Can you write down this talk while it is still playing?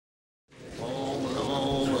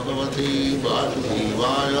Bhagavate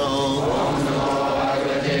Vasudevaya.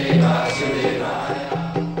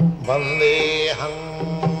 Vandeham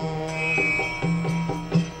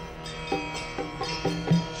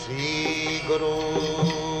Sri Guru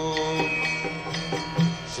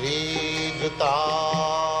Sri Juta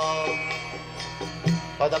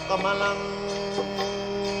Padakamalam.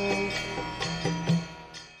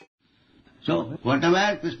 So,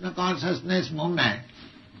 whatever Krishna consciousness movement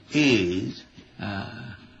is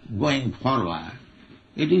going forward,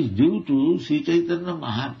 it is due to Sri Chaitanya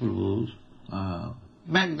Mahaprabhu's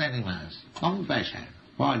magnanimous compassion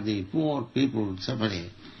for the poor people suffering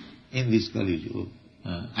in this Kali Yuga.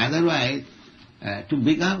 Otherwise, to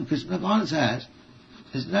become Krishna conscious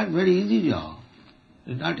is not very easy job.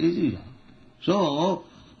 It's not easy job. So,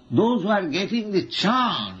 those who are getting the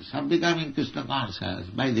chance of becoming Krishna conscious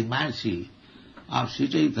by the mercy of Sri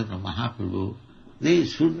Chaitanya Mahaprabhu, they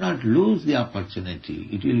should not lose the opportunity.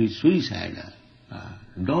 It will be suicidal.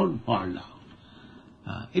 Don't fall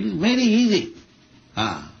down. It is very easy.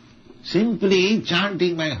 Simply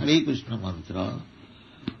chanting my Hare Krishna mantra,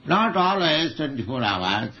 not always 24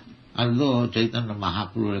 hours, although Chaitanya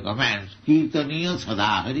Mahaprabhu recommends, Kirtaniya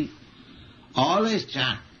Sadahari, always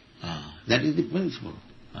chant. That is the principle.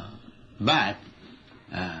 But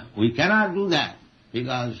we cannot do that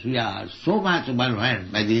because we are so much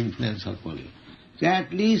overwhelmed by the influence of Kali. So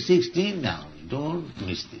at least 16 down. Don't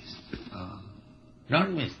miss this.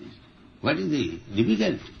 Don't miss this. What is the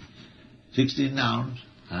difficulty? 16 rounds.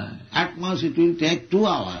 At most it will take 2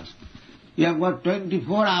 hours. You have got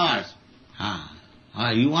 24 hours.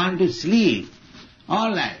 You want to sleep.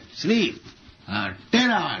 All right, sleep.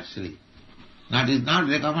 10 hours sleep. That is not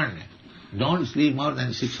recommended. Don't sleep more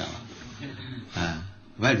than 6 hours.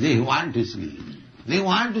 But they want to sleep. They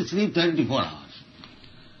want to sleep 24 hours.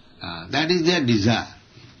 That is their desire.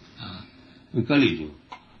 Kali Yuga.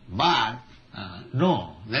 But,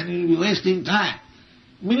 no, then you will be wasting time.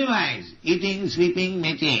 Minimize eating, sleeping,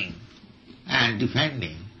 mating, and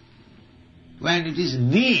defending. When it is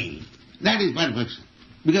need, that is perfection.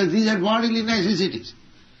 Because these are bodily necessities.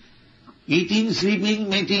 Eating, sleeping,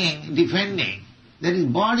 mating, defending, that is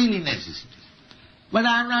bodily necessities. But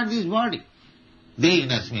I am not this body.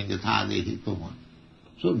 Dehinasmin yatha dehi tumam.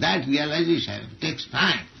 So that realization takes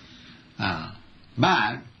time.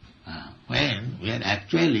 But when we are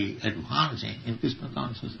actually advancing in Krishna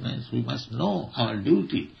consciousness, we must know our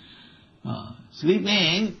duty.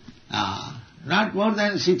 Sleeping not more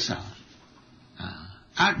than 6 hours.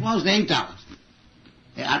 At most 8 hours.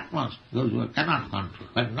 At most, those who cannot control.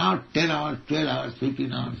 But not 10 hours, 12 hours,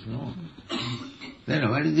 15 hours, no. Then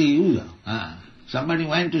what is the use of? Somebody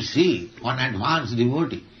went to see one advanced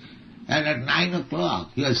devotee, and at 9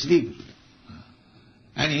 o'clock he was sleeping.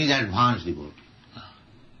 And he is advanced devotee.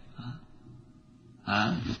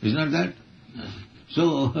 Is not that?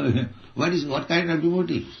 So, what kind of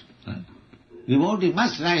devotee? Devotee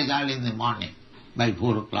must rise early in the morning by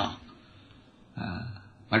 4 o'clock.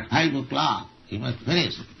 But 5 o'clock he must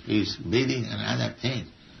finish his bathing and other things.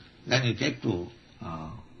 Then he take to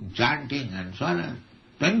chanting and so on.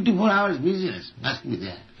 24 hours business must be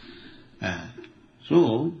there.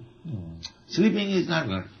 So, sleeping is not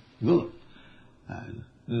good.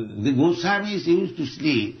 The Gosvamis used to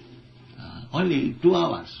sleep only 2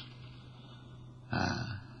 hours.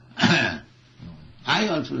 I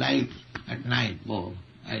also like at night more.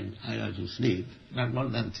 I also sleep, not more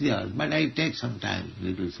than 3 hours, but I take sometimes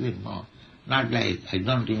little sleep more. Not like I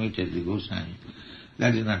don't imitate the Goswami.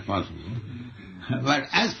 That is not possible. But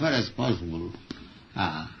as far as possible,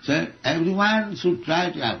 so everyone should try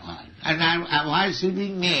to avoid. And avoid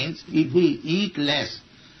sleeping means if we eat less,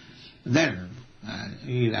 then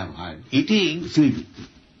we will avoid. Eating, sleeping.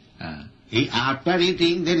 After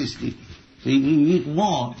eating, there is sleeping. So if you eat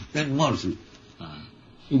more, then more sleep.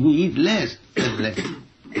 If you eat less, then less.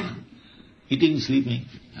 Eating, sleeping,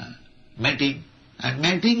 mating. And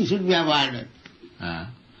mating should be avoided.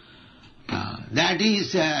 That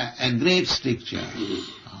is a great stricture.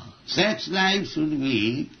 Sex life should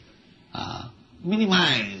be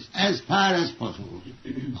minimized as far as possible.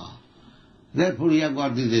 Therefore we have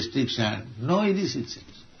got this restriction, no illicit sex.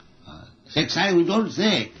 Sex life we don't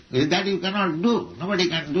say, that you cannot do, nobody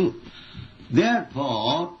can do.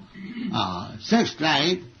 Therefore, sex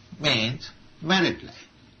life means married life,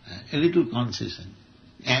 a little concession,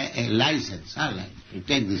 a license, all right, you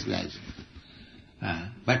take this license.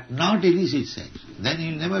 But not illicit sex, then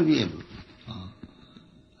you will never be able.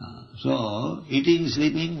 So, eating,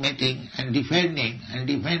 sleeping, mating, and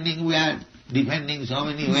defending we are defending so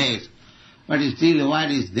many ways, but still what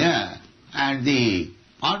is there, and the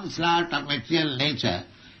onslaught of material nature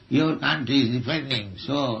your country is defending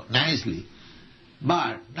so nicely,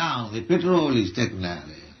 but now the petrol is taken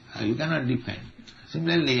away. You cannot defend.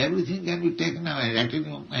 Similarly, everything can be taken away at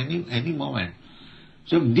any moment.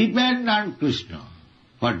 So depend on Krishna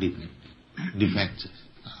for defenses.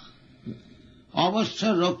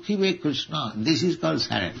 Avasya Rakhive Krishna. This is called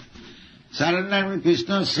surrender. Surrender means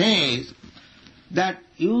Krishna says that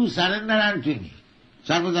you surrender unto me.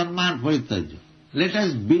 Sarvadharman Parityajya. Let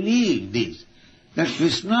us believe this, that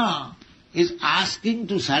Krishna is asking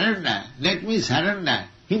to surrender. Let me surrender.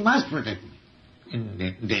 He must protect me in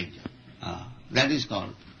danger. That is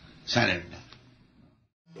called surrender.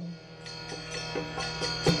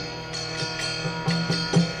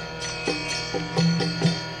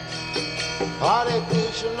 Hare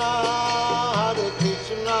Krishna,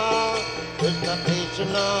 Krishna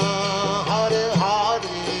Krishna,